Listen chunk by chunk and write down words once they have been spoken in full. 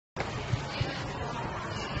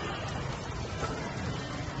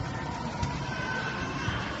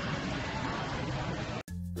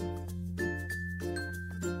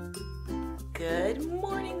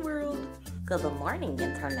Good morning,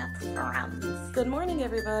 internet friends. Good morning,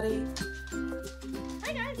 everybody.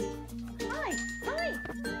 Hi, guys. Hi. Hi.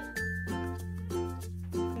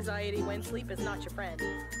 Anxiety when sleep is not your friend.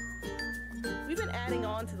 We've been adding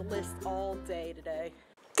on to the list all day today.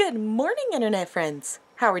 Good morning, internet friends.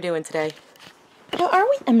 How are we doing today? How are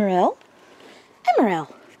we, Emerald? Emerald.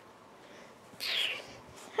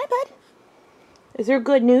 Hi, bud. Is there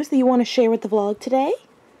good news that you want to share with the vlog today?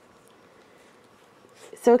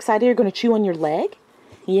 So excited you're going to chew on your leg?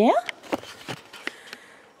 Yeah?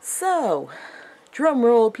 So, drum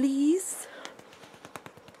roll, please.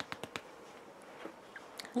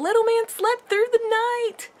 Little man slept through the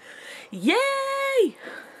night. Yay!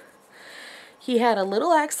 He had a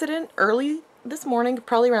little accident early this morning,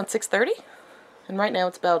 probably around 6:30. And right now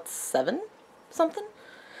it's about 7 something.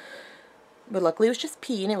 But luckily it was just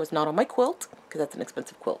pee and it was not on my quilt, because that's an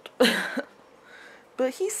expensive quilt.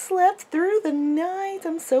 But he slept through the night.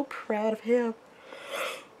 I'm so proud of him.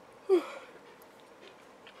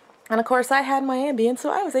 And of course I had my Ambien, so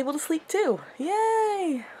I was able to sleep too.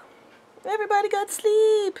 Yay! Everybody got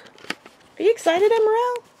sleep. Are you excited,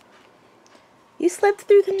 Emerald? You slept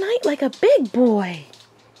through the night like a big boy.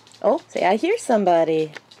 Oh, say I hear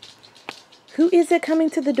somebody. Who is it coming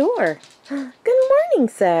to the door? Good morning,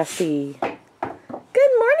 Sassy.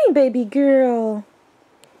 Good morning, baby girl.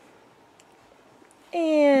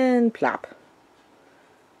 And plop.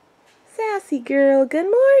 Sassy girl, good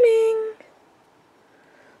morning.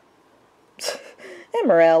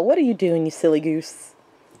 Emerald, what are you doing, you silly goose?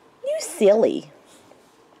 You silly.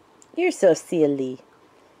 You're so silly.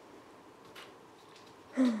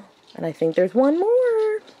 And I think there's one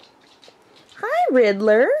more. Hi,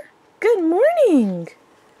 Riddler. Good morning.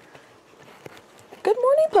 Good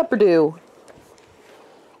morning, Pupperdoo.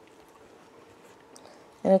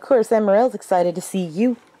 And of course, Emerald's excited to see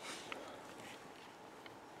you.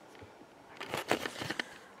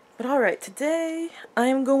 But alright, today I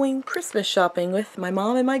am going Christmas shopping with my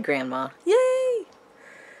mom and my grandma. Yay!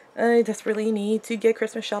 I just really need to get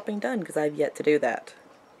Christmas shopping done because I've yet to do that.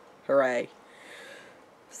 Hooray.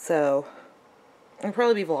 So, I'll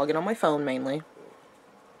probably be vlogging on my phone mainly.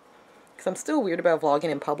 Because I'm still weird about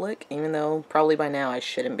vlogging in public, even though probably by now I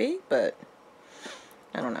shouldn't be, but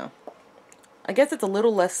I don't know. I guess it's a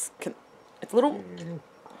little less, it's a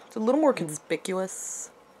little more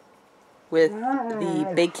conspicuous with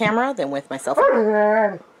the big camera than with my cell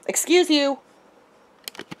phone. Excuse you!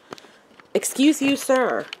 Excuse you,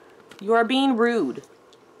 sir. You are being rude.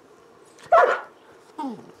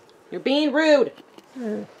 You're being rude!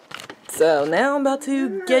 So now I'm about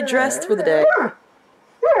to get dressed for the day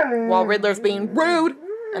while Riddler's being rude,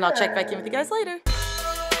 and I'll check back in with you guys later.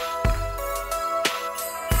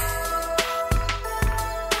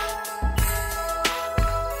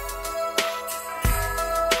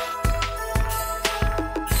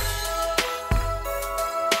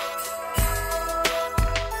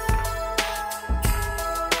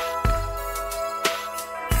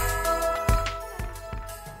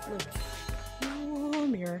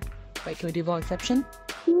 Wait, can we do Vlogception?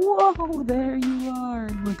 Whoa, there you are.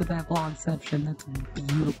 Look at that Vlogception. That's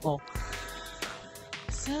beautiful.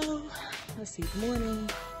 So, let's see. The morning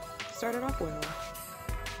started off well.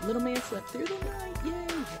 Little man slept through the night. Yay!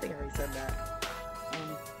 I think I already said that.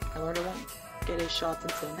 I learned I won't get his shots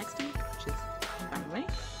until next week, which is fine with me.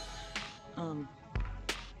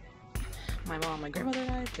 My mom and my grandmother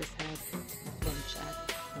and I just had lunch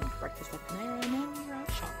at breakfast up in there, and now we're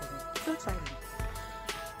out shopping. So exciting.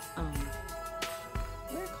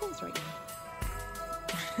 We're close right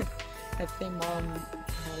now. I think Mom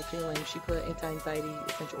had a feeling she put anti-anxiety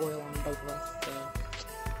essential oil on both of us, so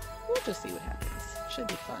we'll just see what happens. Should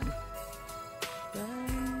be fun. But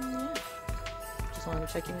yeah, just wanted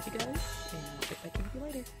to check in with you guys, and I'll check back in with you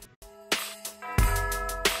later.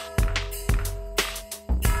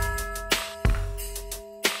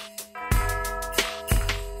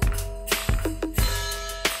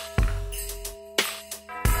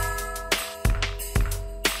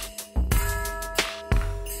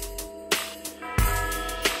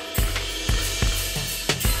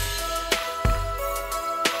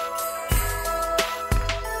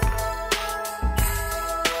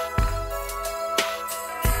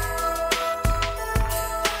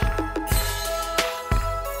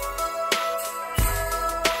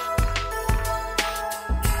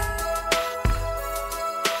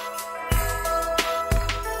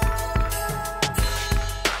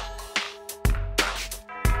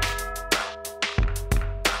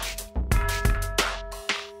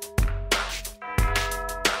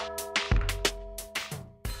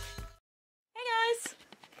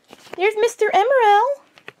 There's Mr. Emerald.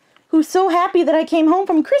 who's so happy that I came home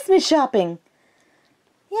from Christmas shopping.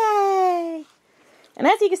 Yay! And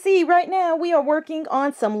as you can see right now, we are working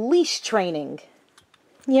on some leash training.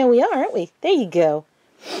 Yeah, we are, aren't we? There you go.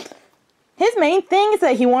 His main thing is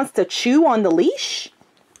that he wants to chew on the leash.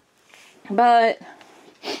 But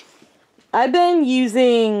I've been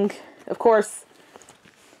using, of course,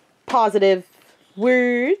 positive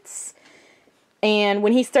words. And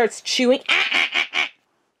when he starts chewing,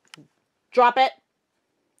 drop it.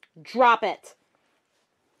 Drop it.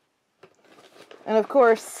 And of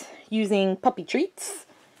course, using puppy treats.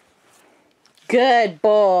 Good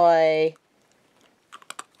boy.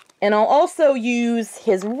 And I'll also use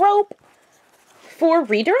his rope for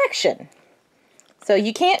redirection. So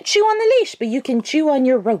you can't chew on the leash, but you can chew on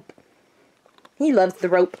your rope. He loves the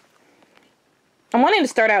rope. I'm wanting to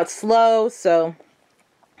start out slow, so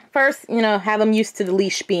first, you know, have him used to the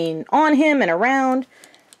leash being on him and around.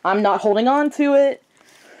 I'm not holding on to it.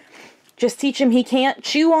 Just teach him he can't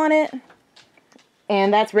chew on it.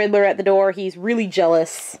 And that's Riddler at the door. He's really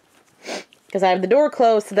jealous because I have the door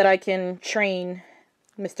closed so that I can train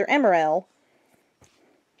Mr. Emerald.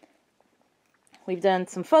 We've done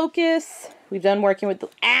some focus. We've done working with the...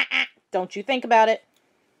 Don't you think about it.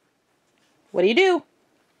 What do?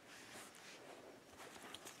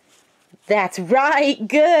 That's right.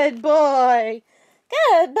 Good boy.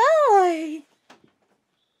 Good boy.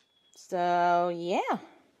 So, yeah.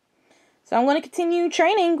 So I'm going to continue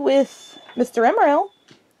training with Mr. Emerald.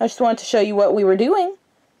 I just wanted to show you what we were doing.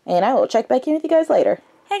 And I will check back in with you guys later.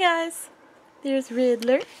 Hey guys. There's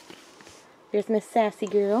Riddler. There's Miss Sassy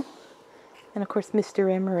Girl. And of course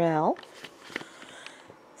Mr. Emerald.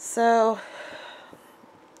 So,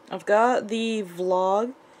 I've got the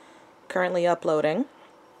vlog currently uploading.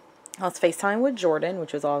 I was FaceTime with Jordan,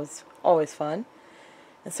 which was always fun.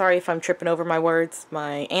 And sorry if I'm tripping over my words.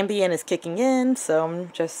 My Ambien is kicking in, so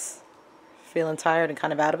I'm just feeling tired and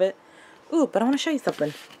kind of out of it. Ooh, but I want to show you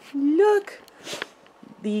something. Look!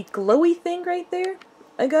 The glowy thing right there.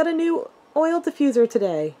 I got a new oil diffuser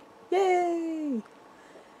today. Yay!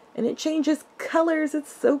 And it changes colors.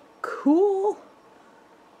 It's so cool.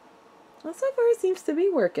 Well, so far it seems to be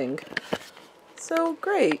working. So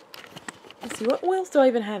great. Let's see, what oils do I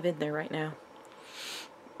even have in there right now?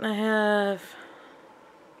 I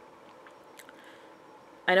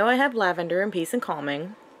know I have lavender and peace and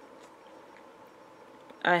calming.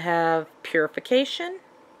 I have purification.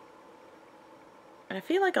 And I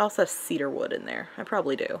feel like I also have cedar wood in there. I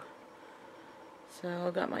probably do. So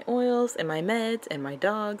I've got my oils and my meds and my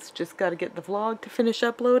dogs. Just got to get the vlog to finish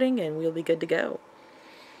uploading and we'll be good to go.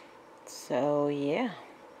 So yeah.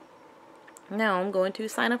 Now I'm going to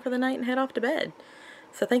sign up for the night and head off to bed.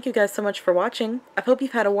 So thank you guys so much for watching. I hope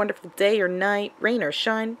you've had a wonderful day or night, rain or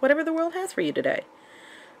shine, whatever the world has for you today.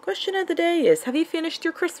 Question of the day is, have you finished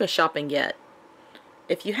your Christmas shopping yet?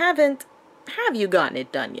 If you haven't, have you gotten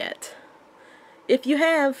it done yet? If you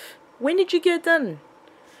have, when did you get it done?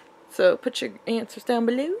 So put your answers down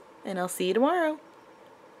below, and I'll see you tomorrow.